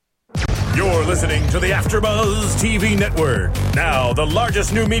You're listening to the AfterBuzz TV Network, now the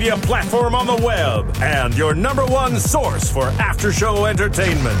largest new media platform on the web, and your number one source for after-show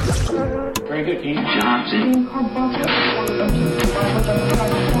entertainment. Very good, Keith Johnson.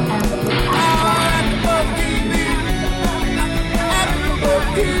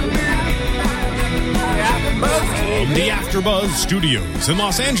 From the AfterBuzz Studios in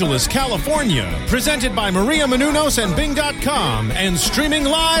Los Angeles, California, presented by Maria Menounos and Bing.com, and streaming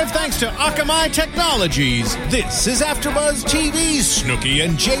live thanks to Akamai Technologies, this is AfterBuzz TV's Snooki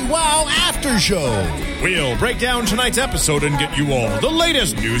and JWoww After Show. We'll break down tonight's episode and get you all the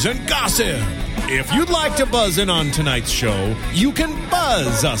latest news and gossip. If you'd like to buzz in on tonight's show, you can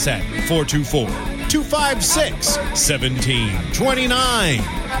buzz us at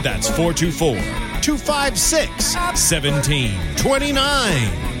 424-256-1729. That's 424-256-1729.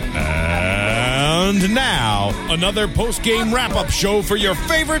 And now, another post-game wrap-up show for your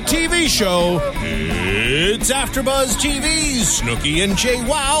favorite TV show. It's AfterBuzz TV's Snooki and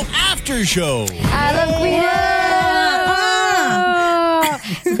JWoww After Show. I love Queen.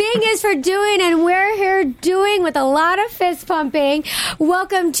 Bing is for doing, and we're here doing with a lot of fist pumping.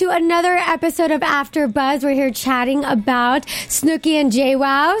 Welcome to another episode of AfterBuzz. We're here chatting about Snooki and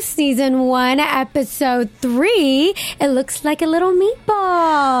JWoww, Season 1, Episode 3. It looks like a little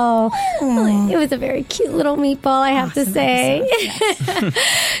meatball. It was a very cute little meatball, I have to say. Yes.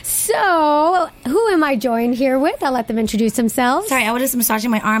 So, who am I joined here with? I'll let them introduce themselves. Sorry, I was just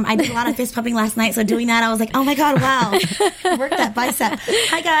massaging my arm. I did a lot of fist pumping last night, so doing that, I was like, oh my God, wow. Worked that bicep.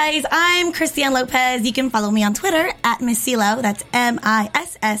 Hi, guys. I'm Christiane Lopez. You can follow me on Twitter at Missilo. That's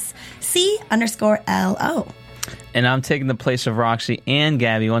MISSC_LO. And I'm taking the place of Roxy and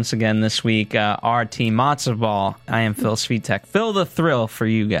Gabby once again this week. Our team, Matzo Ball. I am Phil Svitek. Phil the Thrill for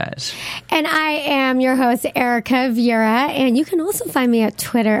you guys. And I am your host, Erica Viera. And you can also find me at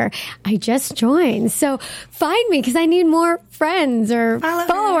Twitter. I just joined. So find me because I need more friends or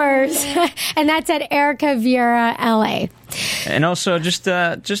followers. And that's at Erica Viera LA. And also, just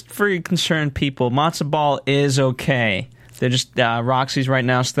for you concerned people, Matzo Ball is okay. They're just, Roxy's right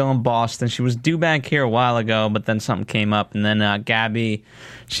now still in Boston. She was due back here a while ago, but then something came up. And then Gabby,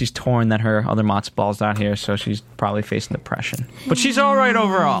 she's torn that her other matzo ball's not here, so she's probably facing depression. But she's all right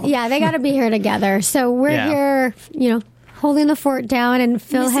overall. Yeah, they got to be here together. So we're here, holding the fort down, and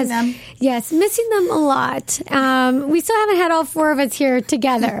Phil missing them. Yes, missing them a lot. We still haven't had all four of us here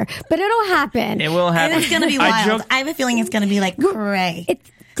together, but it'll happen. It will happen. And it's going to be wild. I have a feeling it's going to be like cray. It's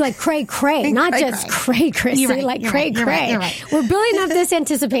like cray, not just cray, Chrissy, right, like cray. You're right. We're building up this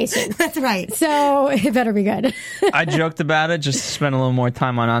anticipation. That's right. So it better be good. I joked about it, just to spend a little more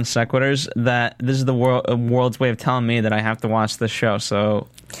time on non sequiturs, that this is the world's way of telling me that I have to watch this show, so...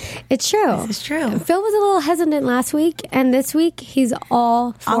 It's true. It's true. Phil was a little hesitant last week, and this week he's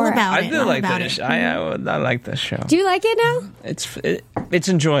all for it. About it. I do like this. I like this show. Do you like it now? It's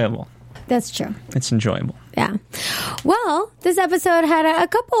enjoyable. That's true. It's enjoyable. Yeah. Well, this episode had a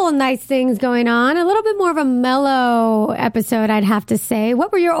couple of nice things going on. A little bit more of a mellow episode, I'd have to say.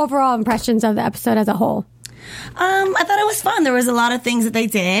 What were your overall impressions of the episode as a whole? I thought it was fun. There was a lot of things that they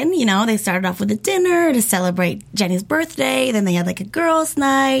did. They started off with a dinner to celebrate Jenny's birthday. Then they had like a girls'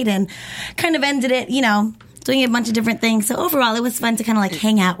 night and kind of ended it, doing a bunch of different things. So overall, it was fun to kind of like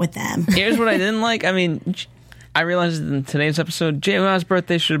hang out with them. Here's what I didn't like. I mean, I realized in today's episode, JWoww's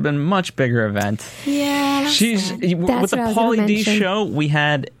birthday should have been a much bigger event. Yeah, with the Pauly D show, we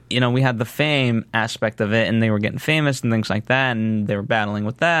had the fame aspect of it, and they were getting famous and things like that, and they were battling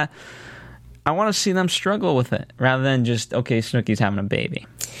with that. I want to see them struggle with it rather than just, okay, Snooki's having a baby.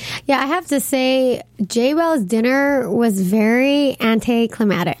 Yeah, I have to say, JWoww's dinner was very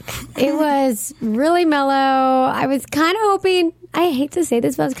anticlimactic. It was really mellow. I was kind of hoping, I hate to say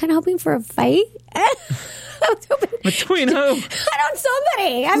this, but I was kind of hoping for a fight. Between who? I don't,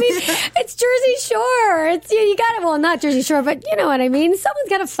 somebody. I mean, it's Jersey Shore. It's you got it. Well, not Jersey Shore, but you know what I mean. Someone's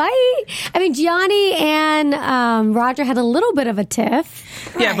got to fight. I mean, Gianni and Roger had a little bit of a tiff.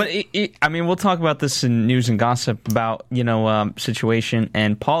 Yeah, but we'll talk about this in news and gossip about situation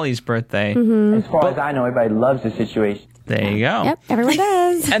and Pauly's birthday. As far as I know, everybody loves the situation. There you go. Yep, everyone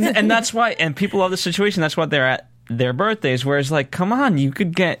does. and that's why. And people love the situation. That's why they're at their birthdays, whereas come on, you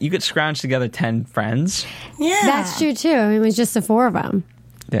could scrounge together 10 friends. Yeah, that's true too. I mean, it was just the four of them.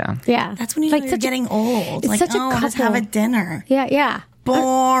 Yeah. That's when you're getting old. It's such a couple. Let's have a dinner. Yeah.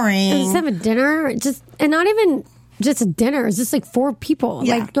 Boring. Just have a dinner, and not even just a dinner. It's just like four people.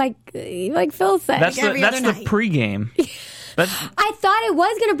 Yeah. Like Phil said. That's the pregame. I thought it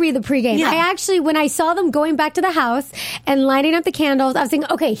was going to be the pregame. Yeah. I actually, when I saw them going back to the house and lighting up the candles, I was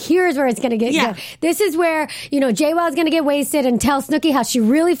thinking, okay, here's where it's going to get good. This is where, JWoww's going to get wasted and tell Snooki how she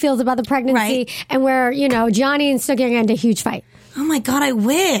really feels about the pregnancy, Right. and where, Johnny and Snooki are going to have a huge fight. Oh my God, I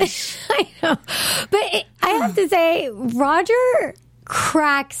wish. I know. But I have to say, Roger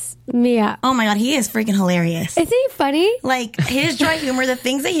cracks me up. Oh my God, he is freaking hilarious. Isn't he funny? Like, his dry humor, the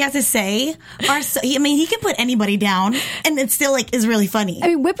things that he has to say are so, he can put anybody down and it still, is really funny. I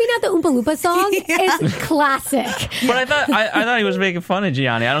mean, whipping out the Oompa Loompa song is classic. But I thought he was making fun of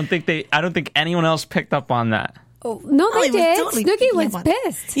Gianni. I don't think anyone else picked up on that. Oh, no, they he was did. totally Snooki picking was up on-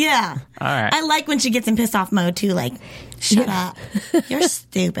 pissed. Yeah. All right. I like when she gets in pissed off mode too, shut up. You're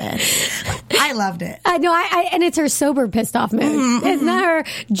stupid. I loved it. No, and it's her sober pissed off mood. It's not her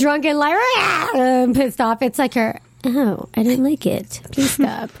drunken pissed off. It's like her, oh, I didn't like it. Please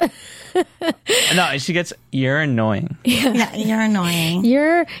stop. No, she gets, you're annoying. Yeah, you're annoying.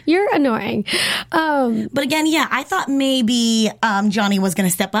 You're annoying. But again, I thought maybe Johnny was going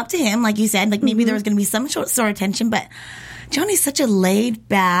to step up to him, like you said. Maybe there was going to be some sort of tension, but Johnny's such a laid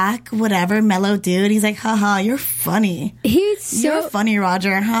back, whatever, mellow dude. He's like, haha, you're funny. You're funny,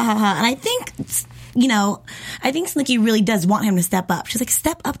 Roger. Ha ha ha. And I think, Snooki really does want him to step up. She's like,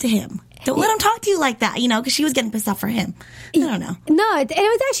 step up to him. Don't let him talk to you like that, because she was getting pissed off for him. I don't know. No, it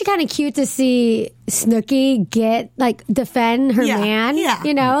was actually kind of cute to see Snooki defend her man.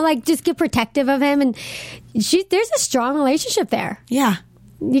 Yeah. Just get protective of him. And there's a strong relationship there. Yeah.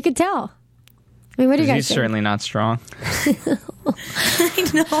 You could tell. I mean, what do you guys He's think? certainly not strong.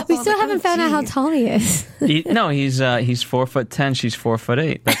 I know. We still haven't found out how tall he is. He's 4'10". She's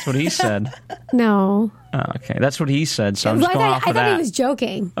 4'8". That's what he said. No. Oh, okay, that's what he said. So I'm just Well, going off I of thought that. he was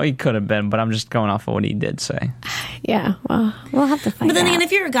joking. Oh, he could have been, but I'm just going off of what he did say. Yeah, well, we'll have to find out. But then again,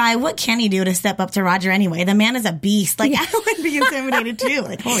 if you're a guy, what can you do to step up to Roger anyway? The man is a beast. I would be intimidated too.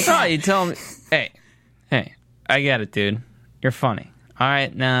 Holy Oh, cow. you tell him, hey, I get it, dude. You're funny. All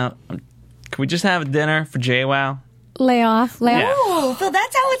right, now, can we just have a dinner for JWoww? Lay off. Yeah. Oh, Phil,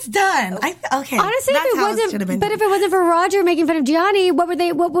 that's how it's done. Okay. Honestly, that's if it how wasn't, should have been but done. if it wasn't for Roger making fun of Gianni, what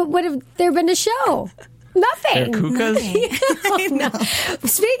would have there been to show? Nothing. They're kukas? I know.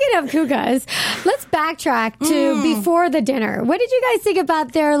 Speaking of kukas, let's backtrack to before the dinner. What did you guys think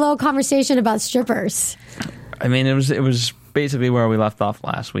about their little conversation about strippers? I mean, it was basically where we left off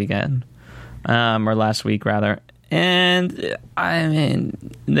last weekend, or last week rather. And I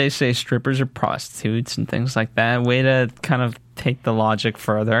mean, they say strippers are prostitutes and things like that. Way to kind of take the logic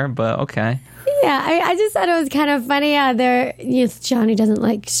further, but okay. Yeah, I just thought it was kind of funny how Johnny doesn't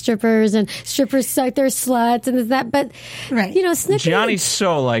like strippers and strippers suck, they're sluts and this, that. But, Right. Snooki. Johnny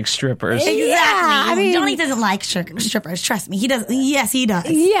so likes strippers. Exactly. Yeah, I mean- Johnny doesn't like strippers. Trust me. He does. Yes, he does.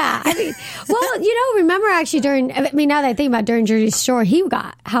 Yeah, I mean, well, remember actually now that I think about during Jersey Shore, he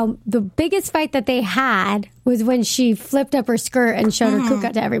got how the biggest fight that they had was when she flipped up her skirt and showed her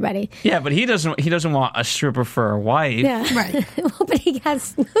kuka to everybody. Yeah, but he doesn't want a stripper for a wife. Yeah, Right. Well, but he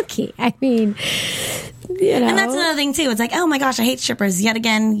has Snooki. I mean, And that's another thing too. It's like, oh my gosh, I hate strippers. Yet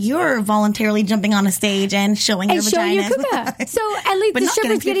again, you're voluntarily jumping on a stage and showing your and showing your vagina. kuka. So at least But the not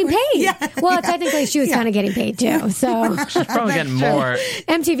stripper's getting getting paid. paid. Yeah. Well, technically, she was kind of getting paid too. So She's probably getting more.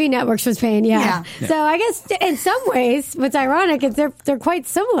 MTV Networks was paying. Yeah. So I guess in some ways, what's ironic is they're quite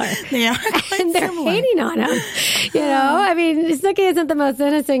similar. They are quite and they're similar. hating on him. I mean, Snooki isn't the most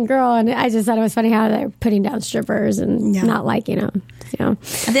innocent girl, and I just thought it was funny how they're putting down strippers and Yeah. not liking them. At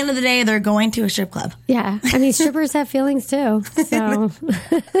the end of the day, they're going to a strip club. Yeah, I mean, strippers have feelings too.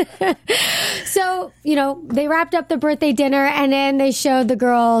 So, they wrapped up the birthday dinner, and then they showed the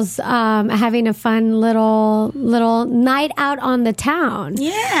girls having a fun little night out on the town.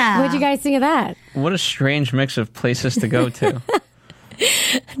 Yeah. What'd you guys think of that? What a strange mix of places to go to.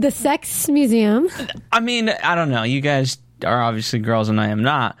 The sex museum. I mean, I don't know. You guys are obviously girls, and I am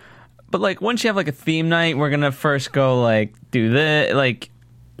not. But once you have a theme night, we're gonna first go do this.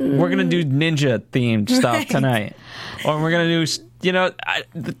 We're gonna do ninja themed stuff tonight, or we're gonna do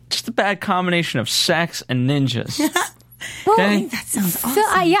just a bad combination of sex and ninjas. Well, Okay. That sounds awesome. Phil,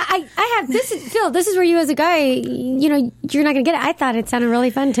 I have this. Phil, this is where you, as a guy, you're not gonna get it. I thought it sounded really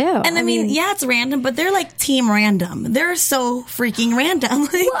fun too. And I mean, it's random, but they're team random. They're so freaking random. well,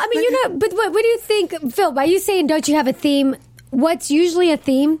 I mean, but what do you think, Phil? By you saying, don't you have a theme? What's usually a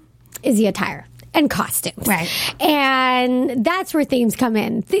theme is the attire and costumes, Right. And that's where themes come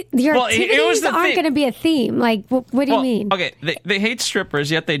in. Your Well, it was activities the aren't thing. going to be a theme. What do you mean? Okay, they hate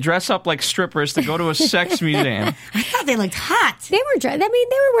strippers, yet they dress up like strippers to go to a sex museum. I thought they looked hot. They were. They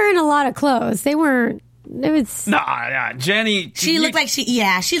were wearing a lot of clothes. They weren't. It was. Nah, Jenny. She looked like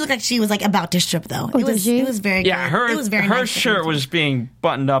she was like about to strip though. Oh, did she? It was very Yeah, good. It was very her nice shirt was being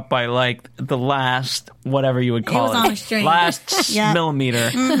buttoned up by like the last whatever you would call was on a string. last Yeah. millimeter.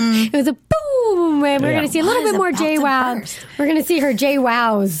 It was a boom, and we're going to see a little What is bit more about to JWoww. burst? We're going to see her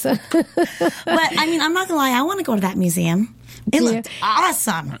JWowws. But I mean, I'm not gonna lie. I want to go to that museum. It looked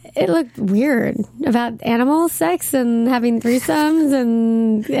awesome. It looked weird about animal sex and having threesomes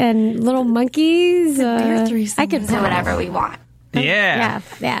and little monkeys. Beer threesomes. I could Do whatever we want. Yeah.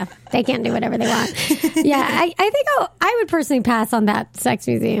 Yeah. They can do whatever they want. Yeah, I think I would personally pass on that sex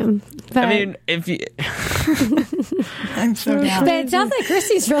museum. But, I mean, if you I'm so down. but it sounds like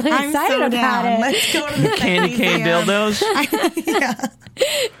Christy's really I'm excited so about down. it. Let's go to the candy cane museum. dildos,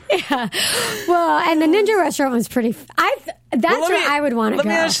 Well, and the ninja restaurant was pretty. That's Well, where I would want to Let go.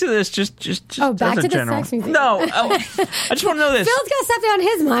 me ask you this, just back as a to the general. sex museum. No, I just want to know this. Phil's got something on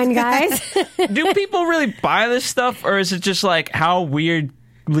his mind, guys. Do people really buy this stuff, or is it just like how weirdly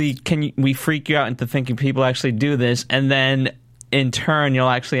we freak you out into thinking people actually do this, and then in turn you'll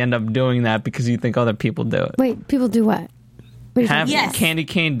actually end up doing that because you think other people do it? Wait, people do what? What are you Have talking Yes. candy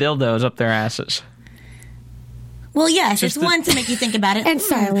cane dildos up their asses. Well, yes, Just it's the- one to make you think about it. And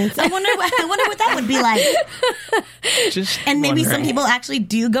silence. I wonder what that would be like. Just And maybe some wondering. people actually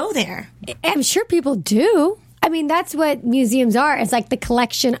do go there. I'm sure people do. I mean, that's what museums are. It's like the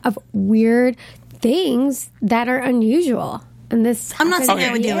collection of weird things that are unusual. And this. I'm not saying happens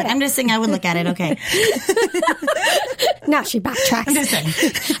I would to do be it. I'm just saying I would look at it. Okay. Now she backtracks. I'm just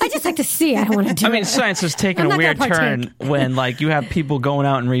saying. I just like to see. I don't want to do I mean, it. science has taken I'm a not weird gonna turn when, like, you have people going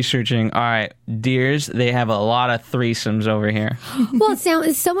out and researching. All right, deers, they have a lot of threesomes over here. Well,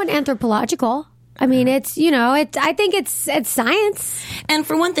 it's somewhat anthropological. I mean, it's, I think it's science. And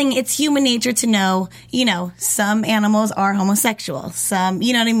for one thing, it's human nature to know, some animals are homosexual. Some,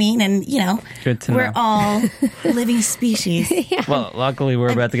 you know what I mean? And, Good to we're know. all living species. Well, luckily,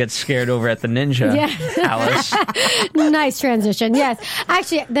 we're about to get scared over at the Ninja Palace. Nice transition. Yes.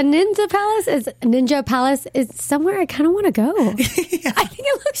 Actually, the Ninja Palace is somewhere I kind of want to go. I think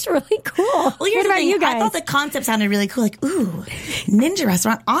it looks really cool. Well, here's What the about thing. you guys? I thought the concept sounded really cool. Like, ooh, ninja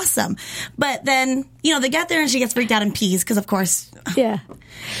restaurant, awesome. But then, they get there and she gets freaked out and pees because, of course, yeah.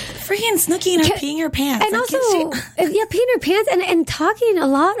 freaking Snooki and her peeing her pants. And Like, also, she- peeing her pants and talking a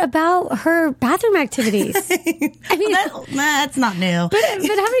lot about her bathroom activities. I mean, that's not new. but how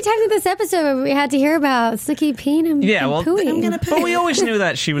many times in this episode have we had to hear about Snooki peeing and, Yeah, and well, pooing? I'm gonna poo. But we always knew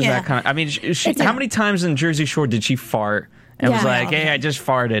that she was Yeah. that kind of. I mean, It's how like- many times in Jersey Shore did she fart and was Yeah. like, "Hey, I just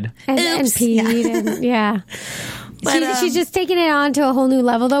farted"? and Oops. peed and yeah. But, She's just taking it on to a whole new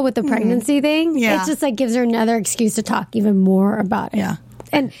level though with the pregnancy thing. Yeah. It just like gives her another excuse to talk even more about it. Yeah.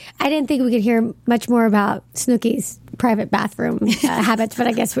 And I didn't think we could hear much more about Snooki's private bathroom habits, but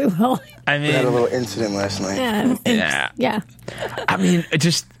I guess we will. I We had a mean, little incident last night. yeah. Yeah. I mean,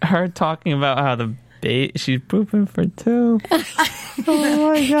 just her talking about how she's pooping for two. It's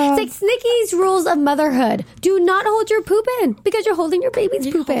like Snooki's rules of motherhood. Do not hold your poop in because you're holding your baby's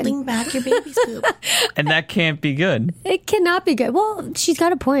You're poop in. holding back your baby's poop. And that can't be good. It cannot be good. Well, she's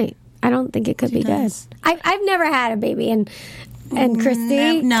got a point. I don't think it could be does. good. I've never had a baby, and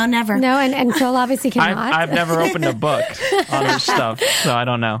Christy, No, never. no, and Phil obviously cannot. I've never opened a book on her stuff, so I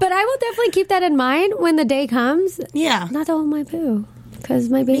don't know. But I will definitely keep that in mind when the day comes. Yeah. Not to hold my poo because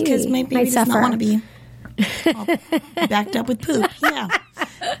my baby Because my baby might does suffer. not want to be all backed up with poop. Yeah.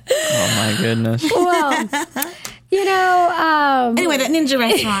 Oh my goodness. Well, Anyway, that ninja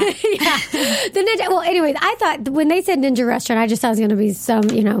restaurant. the ninja. Well, anyways, I thought when they said ninja restaurant, I just thought it was going to be some,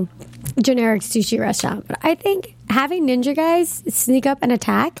 generic sushi restaurant. But I think having ninja guys sneak up and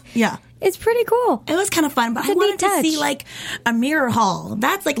attack, Yeah. it's pretty cool. It was kind of fun, but It's I a wanted neat to touch. see like a mirror hall.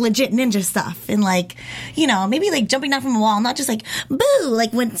 That's like legit ninja stuff, and like maybe like jumping down from a wall, not just like boo.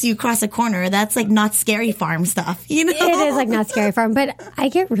 Like once you cross a corner, that's like not Scary Farm stuff. It is like Not Scary Farm, but I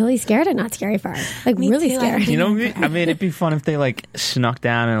get really scared at Not Scary Farm. Like Me really too, scared. I mean, it'd be fun if they like snuck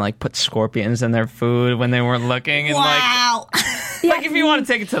down and like put scorpions in their food when they weren't looking, and Wow, like if you want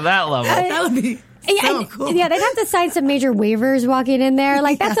to take it to that level. that would be so cool. Yeah, they'd have to sign some major waivers walking in there.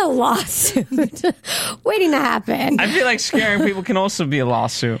 Like that's a lawsuit waiting to happen. I feel like scaring people can also be a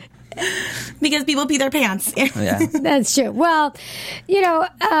lawsuit. Because people pee their pants. Yeah. That's true. Well,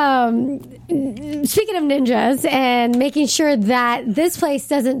 speaking of ninjas and making sure that this place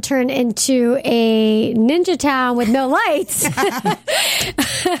doesn't turn into a ninja town with no lights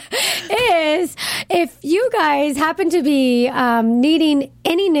is if you guys happen to be needing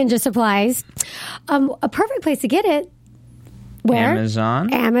any ninja supplies, a perfect place to get it Where?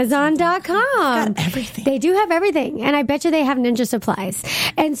 Amazon. Amazon.com. Got everything. They do have everything. And I bet you they have Ninja supplies.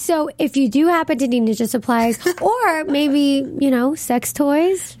 And so if you do happen to need Ninja supplies or maybe, sex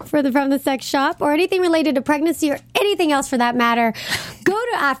toys from the sex shop or anything related to pregnancy or anything else for that matter, go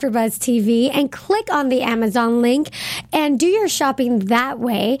to AfterBuzz TV and click on the Amazon link and do your shopping that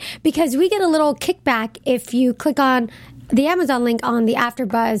way because we get a little kickback if you click on the Amazon link on the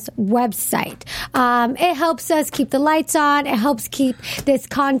AfterBuzz website. It helps us keep the lights on. It helps keep this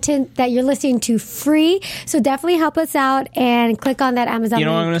content that you're listening to free. So definitely help us out and click on that Amazon You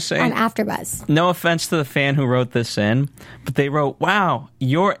know link what I'm gonna say? on AfterBuzz. No offense to the fan who wrote this in, but they wrote, wow,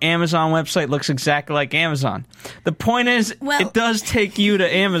 your Amazon website looks exactly like Amazon. The point is, Well- it does take you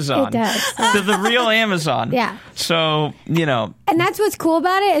to Amazon. It does. To the real Amazon. Yeah. So, And that's what's cool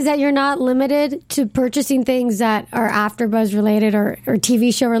about it is that you're not limited to purchasing things that are AfterBuzz related or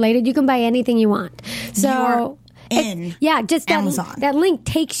TV show related. You can buy anything you want. So You're in just Amazon. That link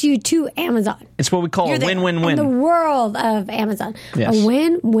takes you to Amazon. it's what we call You're a there. In the win-win-win. world of Amazon. Yes. A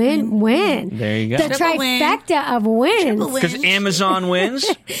win-win-win. There you go. The Triple win. trifecta of wins. Triple win. Because Amazon wins,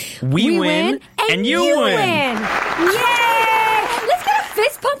 we win, and you win. Yay! Let's get a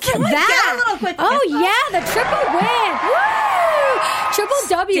fist pump for Can we that. get a little quick oh, fist pump? yeah, the triple win. Woo! Triple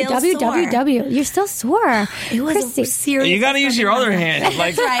W, Still WWW. You're still sore. It was Chrissy. a serious. You got to use your other hand.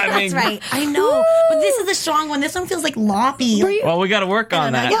 Like, That's right. I mean, That's right. I know, but this is the strong one. This one feels like loppy. Were you- Well, we got to work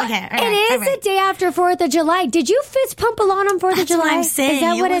on that. Okay, all right, It is all right. the day after 4th of July. Did you fist pump alone on 4th of That's July? what I'm saying. Is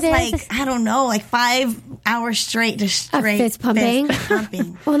that what was it is? like, I don't know, like 5 hours straight, just Of straight fist pumping?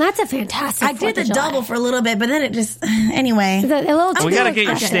 pumping. Well, that's a fantastic I did 4th of the July. double for a little bit, but then it just anyway. A little too We got to get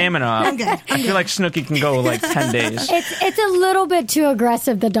your aggressive. stamina up. I'm good. I feel like Snooki can go like 10 days. It's a little bit too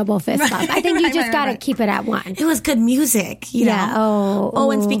aggressive, the double fist pump. I think you Right, just right, got to right. keep it at one. It was good music, you Yeah, know.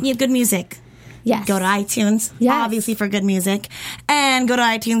 oh, and speaking of good music, Yes. go to iTunes, Yes. obviously for good music, and go to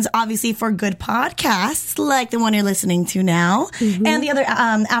iTunes, obviously for good podcasts like the one you're listening to now, Mm-hmm. and the other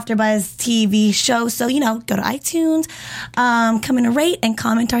AfterBuzz TV show. So go to iTunes, come in and rate and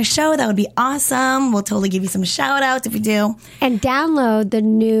comment our show. That would be awesome. We'll totally give you some shout outs if you do. And download the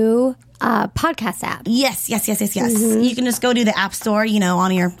new podcast app. Yes. Mm-hmm. You can just go to the App Store, on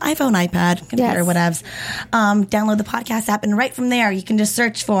your iPhone, iPad, computer, Yes. whatevs. Download the podcast app, and right from there, you can just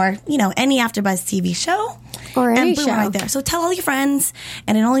search for, any AfterBuzz TV show. Or any and boom, show. right there. So tell all your friends,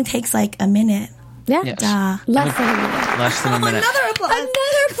 and it only takes like a minute. Yeah. Yes. Less than a minute. Less than a minute. Another applause.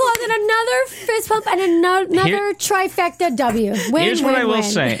 Another applause and another fist pump and another Here- trifecta W. Win, Here's what win, I will win.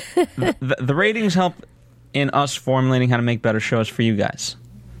 say. The ratings help in us formulating how to make better shows for you guys.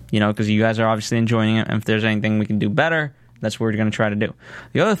 Because you guys are obviously enjoying it. And if there's anything we can do better, that's what we're going to try to do.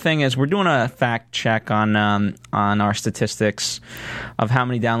 The other thing is we're doing a fact check on our statistics of how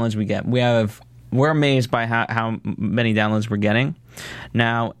many downloads we get. We're amazed by how many downloads we're getting.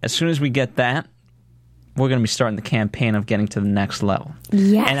 Now, as soon as we get that, we're going to be starting the campaign of getting to the next level.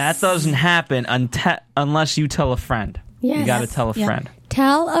 Yes. And that doesn't happen unless you tell a friend. Yes. You got to tell a Yep. friend.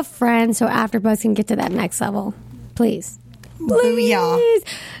 Tell a friend so AfterBuzz can get to that next level. Please. Booyah.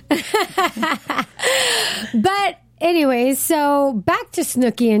 But anyways, so back to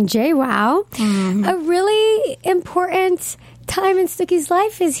Snooki and JWoww. Mm-hmm. A really important time in Snooki's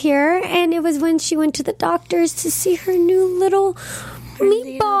life is here, and it was when she went to the doctors to see her new little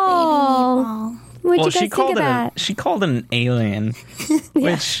meatball. What'd you guys think of that? She called it an alien,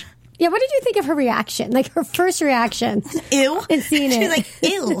 which Yeah, what did you think of her reaction? Like her first reaction? Ew. And seeing She's it. like,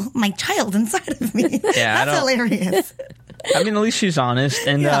 ew, my child inside of me. Yeah, I That's don't- hilarious. I mean, at least she's honest.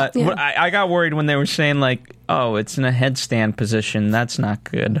 And Yeah. I got worried when they were saying like, "Oh, it's in a headstand position. That's not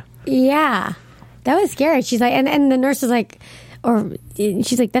good." Yeah, that was scary. She's like, and the nurse was like, or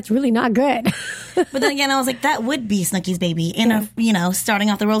she's like, that's really not good. But then again, I was like, that would be Snooki's baby in a,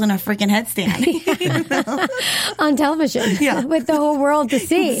 starting off the world in a freaking headstand. On television, Yeah. with the whole world to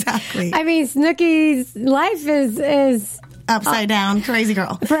see. Exactly. I mean, Snooki's life is Upside down, crazy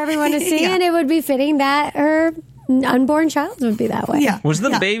girl. for everyone to see, Yeah. and it would be fitting that her unborn child would be that way. Yeah. Was the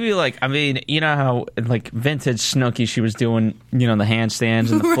Yeah. baby like? I mean, you know how like vintage Snooki, she was doing the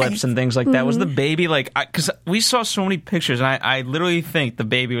handstands and the flips and things like that. Was the baby like? Because we saw so many pictures, and I literally think the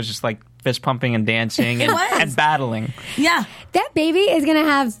baby was just like fist pumping and dancing and, was. and battling. Yeah. That baby is going to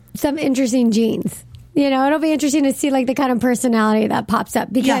have some interesting genes. It'll be interesting to see like the kind of personality that pops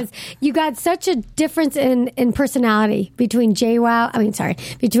up because you got such a difference in personality between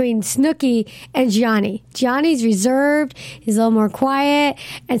between Snooki and Gianni. Gianni's reserved, he's a little more quiet,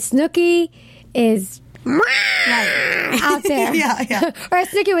 and Snooki is out there. Yeah. Or as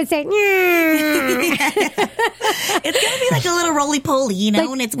Snooki would say, It's gonna be like a little roly-poly, you know,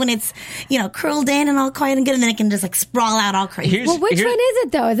 when it's curled in and all quiet and good, and then it can just like sprawl out all crazy. well, which one is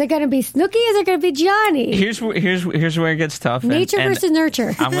it though? Is it going to be Snooki? Is it going to be Johnny? Here's where it gets tough. Nature versus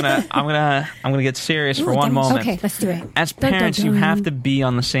nurture. I'm gonna get serious for one moment. Okay, let's do it. As parents, you have to be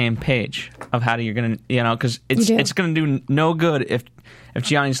on the same page of how you're gonna, because it's gonna do no good if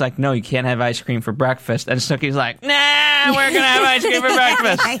Gianni's like, no, you can't have ice cream for breakfast, and Snooki's like, nah, we're gonna have ice cream for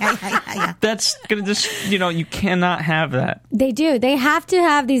breakfast. That's gonna just, you cannot have that. They do. They have to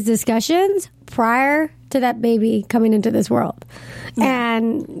have these discussions prior to that baby coming into this world. Yeah.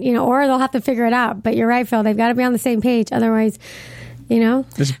 And, or they'll have to figure it out. But you're right, Phil. They've got to be on the same page. Otherwise,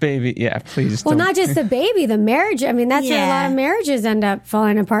 This baby, please Well, don't. not just the baby, the marriage. I mean, that's where a lot of marriages end up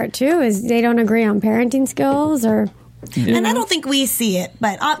falling apart, too, is they don't agree on parenting skills or... And I don't think we see it,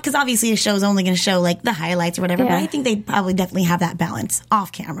 but because obviously a show's only going to show like the highlights or whatever. Yeah. But I think they'd probably definitely have that balance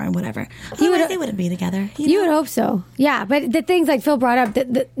off camera and whatever. Otherwise, they wouldn't be together. You would hope so. Yeah, but the things like Phil brought up,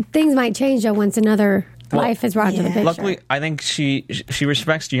 the things might change though once another life is brought to the picture. Luckily, I think she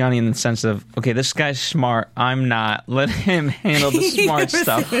respects Gianni in the sense of, okay, this guy's smart. I'm not. Let him handle the smart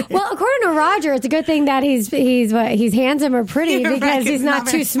stuff. Well, according to Roger, it's a good thing that he's handsome or pretty because he's not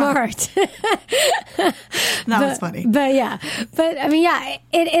too smart. That was funny. But I mean,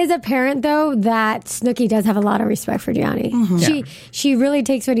 it is apparent though that Snooki does have a lot of respect for Gianni. Mm-hmm. She really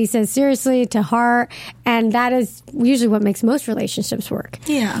takes what he says seriously to heart, and that is usually what makes most relationships work.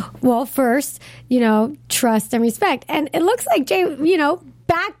 Yeah. Well, first, trust and respect, and it looks like Jay,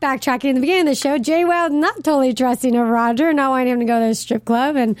 backtracking in the beginning of the show, Jay Wild not totally trusting of Roger, not wanting him to go to the strip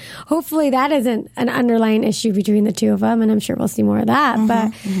club, and hopefully that isn't an underlying issue between the two of them, and I'm sure we'll see more of that.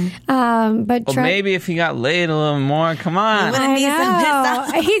 But maybe if he got laid a little more, come on. I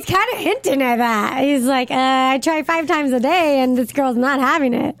know. He's kind of hinting at that. He's like, I try 5 times a day, and this girl's not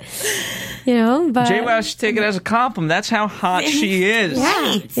having it. But Jay Wild should take it as a compliment. That's how hot she is.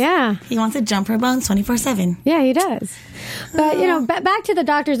 Yeah. He wants to jump her bones 24/7. Yeah, he does. But back to the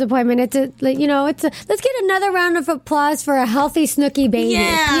doctor's appointment. Let's get another round of applause for a healthy Snooki baby.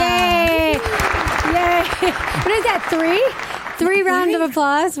 Yeah. Yay! What is that? 3 rounds of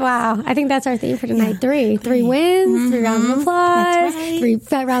applause. Wow, I think that's our theme for tonight. 3 wins, 3 rounds of applause, That's right.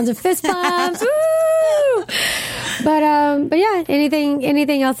 3 rounds of fist bumps. Woo! But yeah,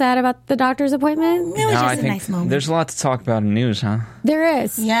 anything else to add about the doctor's appointment? It was just a nice moment. There's a lot to talk about in news, huh? There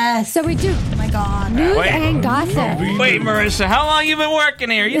is. Yes. So we do. Oh my God. News and gossip. Wait, Marissa, how long you been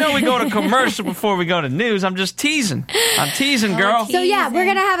working here? We go to commercial before we go to news. I'm just teasing. I'm teasing, girl. So yeah, we're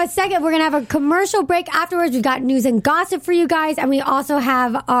going to have a second. We're going to have a commercial break afterwards. We've got news and gossip for you guys. And we also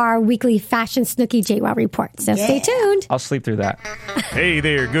have our weekly fashion Snooki JWoww report. So stay tuned. I'll sleep through that. Hey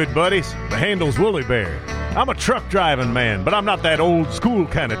there, good buddies. The handle's Wooly Bear. I'm a truck driving man, but I'm not that old school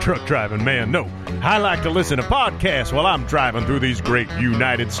kind of truck driving man, no. I like to listen to podcasts while I'm driving through these great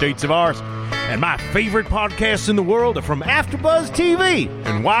United States of ours. And my favorite podcasts in the world are from AfterBuzz TV.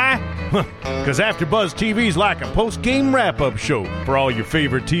 And why? Because AfterBuzz TV is like a post-game wrap-up show for all your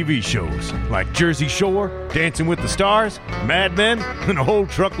favorite TV shows, like Jersey Shore, Dancing with the Stars, Mad Men, and a whole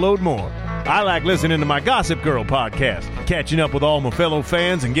truckload more. I like listening to my Gossip Girl podcast, catching up with all my fellow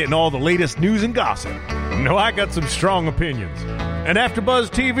fans and getting all the latest news and gossip. I got some strong opinions. And AfterBuzz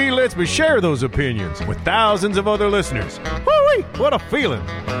TV lets me share those opinions with thousands of other listeners. Woo-wee, what a feeling.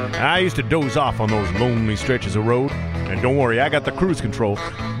 I used to doze off on those lonely stretches of road. And don't worry, I got the cruise control.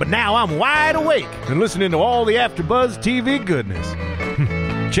 But now I'm wide awake and listening to all the AfterBuzz TV goodness.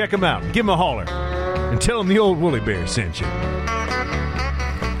 Check them out. Give them a holler. And tell them the old Wooly Bear sent you.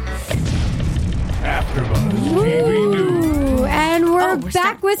 AfterBuzz TV News. And we're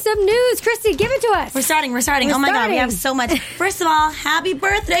back with some news. Christy, give it to us. We're starting. Oh my God, we have so much. First of all, happy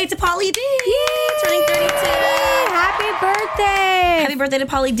birthday to Pauly D. Turning 32. Happy birthday. Happy birthday to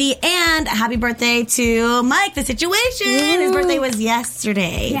Pauly D. And happy birthday to Mike, The Situation. His birthday was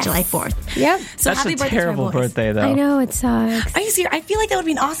yesterday, July 4th. Yep. So That's happy a birthday terrible to our boys. birthday, though. I know, it sucks. Are you serious? I feel like that would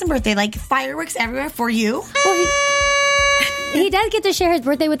be an awesome birthday. Like fireworks everywhere for you. Well, he does get to share his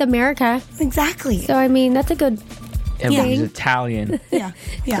birthday with America. Exactly. So, I mean, that's a good... He's Italian. Yeah.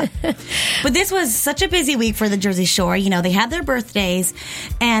 But this was such a busy week for the Jersey Shore. They had their birthdays,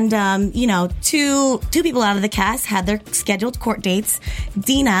 and two people out of the cast had their scheduled court dates.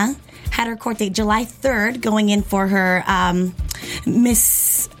 Dina had her court date July 3rd, going in for her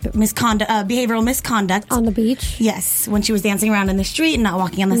behavioral misconduct On the beach? Yes, when she was dancing around in the street and not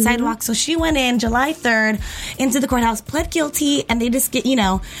walking on the sidewalk. So she went in July 3rd into the courthouse, pled guilty, and they just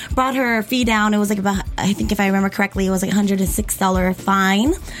brought her fee down. It was like about, I think if I remember correctly, it was like $106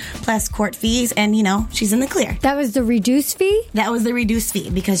 fine plus court fees, and she's in the clear. That was the reduced fee? That was the reduced fee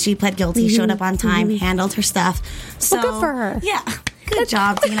because she pled guilty, showed up on time, handled her stuff. So Well, good for her. Yeah. Good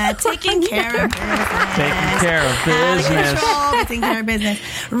job, Tina. Taking care of business. Taking care of business. Taking care of business.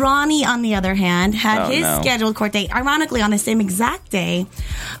 Ronnie, on the other hand, had his scheduled court date, ironically, on the same exact day,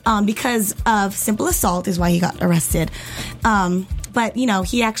 because of simple assault is why he got arrested. But,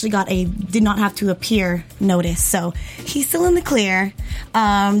 he actually did not have to appear notice. So he's still in the clear.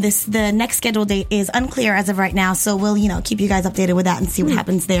 The next scheduled date is unclear as of right now. So we'll, keep you guys updated with that and see what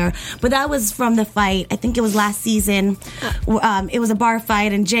happens there. But that was from the fight. I think it was last season. It was a bar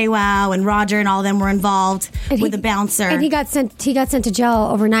fight, and JWoww and Roger and all of them were involved with the bouncer. And he got sent to jail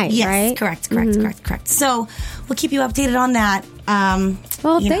overnight, yes, right? Correct. So we'll keep you updated on that.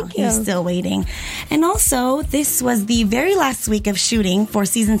 Thank you. He's still waiting. And also, this was the very last week of shooting for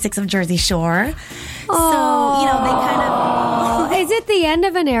season 6 of Jersey Shore. So, they kind of... Is it the end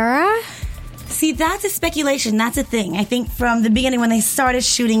of an era? See, that's a speculation. That's a thing. I think from the beginning when they started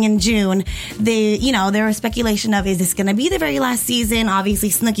shooting in June, there was speculation of, is this going to be the very last season? Obviously,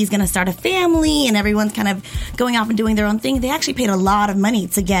 Snooki's going to start a family and everyone's kind of going off and doing their own thing. They actually paid a lot of money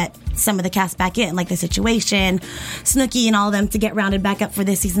to get some of the cast back in, like The Situation, Snooki and all of them, to get rounded back up for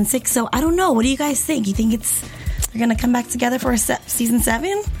this season 6. So I don't know. What do you guys think? You think they're going to come back together for season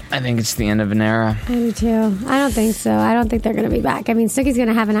 7? I think it's the end of an era. I do too. I don't think so. I don't think they're going to be back. I mean, Snooki's going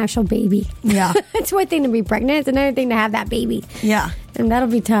to have an actual baby. Yeah. It's one thing to be pregnant. It's another thing to have that baby. Yeah. And that'll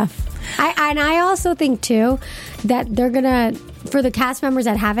be tough. I also think, too, that they're going to, for the cast members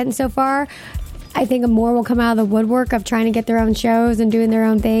that haven't so far, I think more will come out of the woodwork of trying to get their own shows and doing their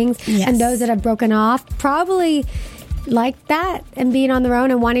own things. Yes. And those that have broken off probably like that and being on their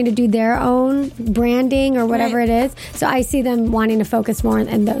own and wanting to do their own branding or whatever it is. So I see them wanting to focus more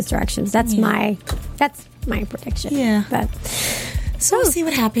in those directions. That's my prediction. Yeah. But so we'll see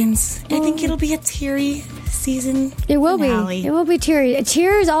what happens. I think it'll be a teary season. It will finale. be. It will be teary.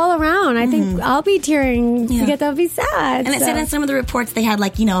 Tears all around. I think I'll be tearing because they'll be sad. And it said in some of the reports they had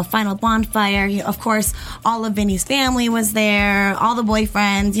a final bonfire. Of course, all of Vinny's family was there. All the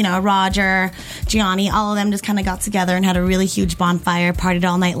boyfriends, Roger, Gianni, all of them just kind of got together and had a really huge bonfire, partied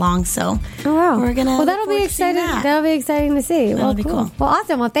all night long. So we're gonna. Well, that'll be exciting. That'll be exciting to see. That'll be cool. Well,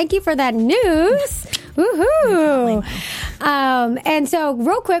 awesome. Well, thank you for that news. Woohoo! And so,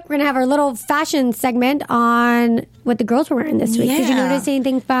 real quick, we're gonna have our little fashion segment on what the girls were wearing this week. Yeah. Did you notice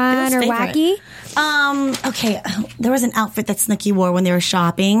anything fun or wacky? Okay, there was an outfit that Snooki wore when they were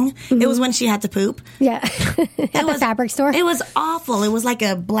shopping. It was when she had to poop. Yeah, at the fabric store. It was awful. It was like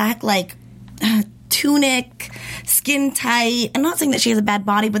a black tunic, skin tight. I'm not saying that she has a bad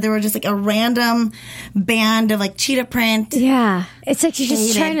body, but there were just a random band of cheetah print. Yeah, it's like she's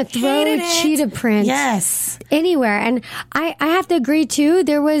just trying to throw cheetah print. Yes, anywhere. And I have to agree too.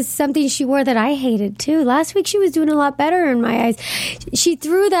 There was something she wore that I hated too. Last week she was doing a lot better in my eyes. She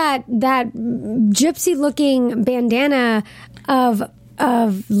threw that gypsy looking bandana of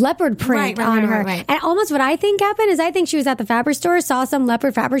leopard print on her. Right. And almost what I think happened is I think she was at the fabric store, saw some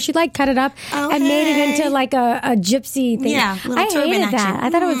leopard fabric, she cut it up and made it into a gypsy thing. Yeah, I hated that.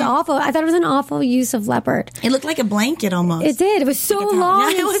 I thought it was awful. I thought it was an awful use of leopard. It looked like a blanket almost. It did. It was so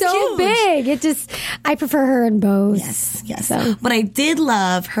long and so big. I prefer her in bows. Yes. So. But I did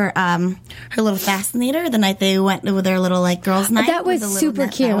love her little fascinator the night they went with their little girls' night. That was super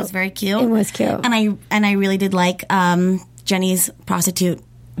cute. That was very cute. It was cute. And I really did like Jenny's prostitute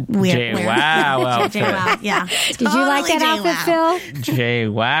JWoww outfit. JWoww, yeah. Did you like that outfit, Phil?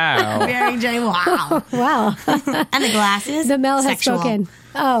 JWoww. Very JWoww. Wow. And the glasses. The Mel has sexual. spoken.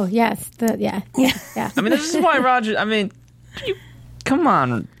 Oh, yes. Yeah. I mean, this is why Roger, come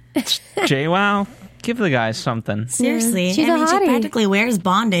on, JWoww. Give the guys something. Seriously. She's a hottie. She practically wears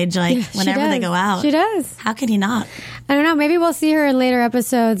bondage whenever they go out. She does. How can he not? I don't know. Maybe we'll see her in later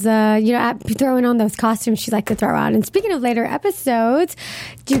episodes, throwing on those costumes she likes to throw on. And speaking of later episodes,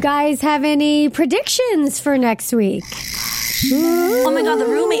 do you guys have any predictions for next week? Oh my God, the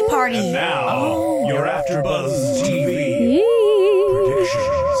roommate party. And now, your AfterBuzz TV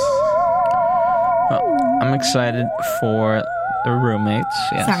predictions. Well, I'm excited for the roommates.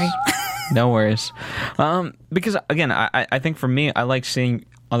 Yes. Sorry. No worries. Because, again, I think for me, I like seeing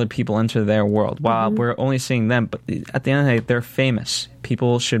other people enter their world. While we're only seeing them, but at the end of the day, they're famous.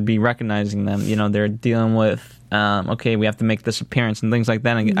 People should be recognizing them. They're dealing with, we have to make this appearance and things like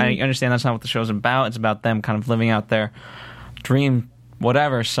that. And I understand that's not what the show's about. It's about them kind of living out their dream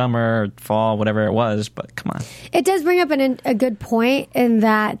whatever, summer, fall, whatever it was, but come on. It does bring up a good point in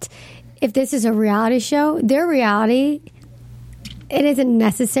that if this is a reality show, their reality, it isn't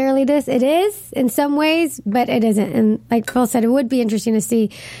necessarily this. It is in some ways, but it isn't. And like Phil said, it would be interesting to see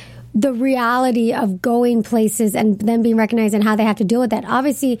the reality of going places and them being recognized and how they have to deal with that.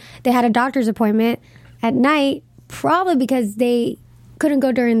 Obviously, they had a doctor's appointment at night, probably because they couldn't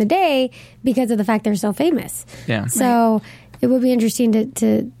go during the day because of the fact they're so famous. Yeah. So it would be interesting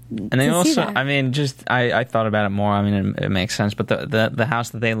to and they also, I mean, just I thought about it more. I mean, it makes sense. But the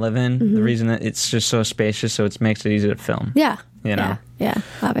house that they live in, the reason that it's just so spacious, so it makes it easy to film. Yeah. You know? Yeah.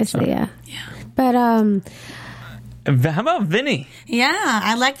 Obviously, yeah. But how about Vinny? Yeah,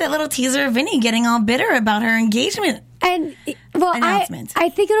 I like that little teaser of Vinny getting all bitter about her engagement. And well, announcement. I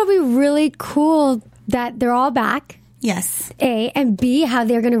think it'll be really cool that they're all back. Yes. A, and B, how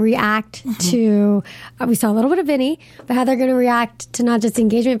they're going to react to, we saw a little bit of Vinny, but how they're going to react to not just the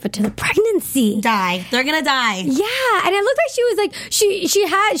engagement, but to the pregnancy. Die. They're going to die. Yeah. And it looked like she was like, she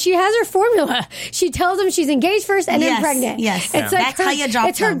has her formula. She tells them she's engaged first and then pregnant. Yes. It's like That's how you drop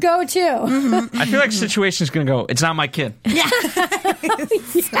it's her go-to. I feel like the situation's going to go, it's not my kid. Yeah.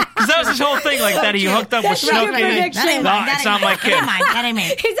 Because that was his whole thing, like that he hooked up with Snooki. No, it's not my kid. That ain't me.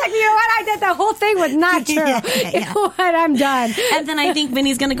 He's like, you know what? I did the whole thing was not true. You know what? I'm done. And then I think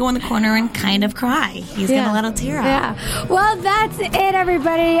Vinny's going to go in the corner and kind of cry. He's going to let a tear out. Yeah. Well, that's it,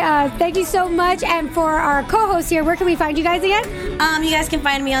 everybody. Thank you so much. And for our co-host here, where can we find you guys again? You guys can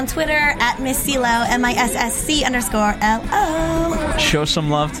find me on Twitter at Miss CeeLo, MISSC_LO. Show some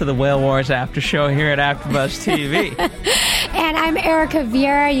love to the Whale Wars after show here at AfterBuzz TV. And I'm Erica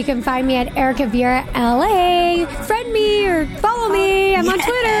Vieira. You can find me at Erica Vieira LA. Friend me or follow me. I'm on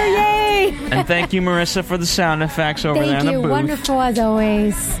Twitter. Yay! And thank you, Marissa, for the sound effects over there in the Thank you. booth. Wonderful as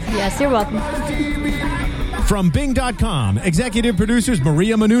always. Yes, you're welcome. From Bing.com, executive producers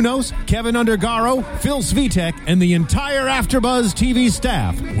Maria Menounos, Kevin Undergaro, Phil Svitek, and the entire AfterBuzz TV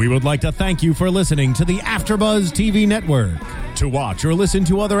staff, we would like to thank you for listening to the AfterBuzz TV network. To watch or listen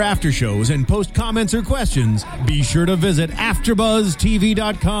to other after shows and post comments or questions, be sure to visit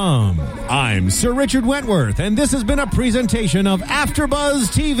AfterBuzzTV.com. I'm Sir Richard Wentworth, and this has been a presentation of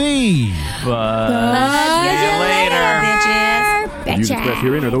AfterBuzz TV. Buzz you later, bitches. The views expressed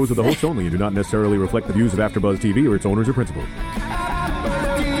herein are those of the host only and do not necessarily reflect the views of AfterBuzz TV or its owners or principals.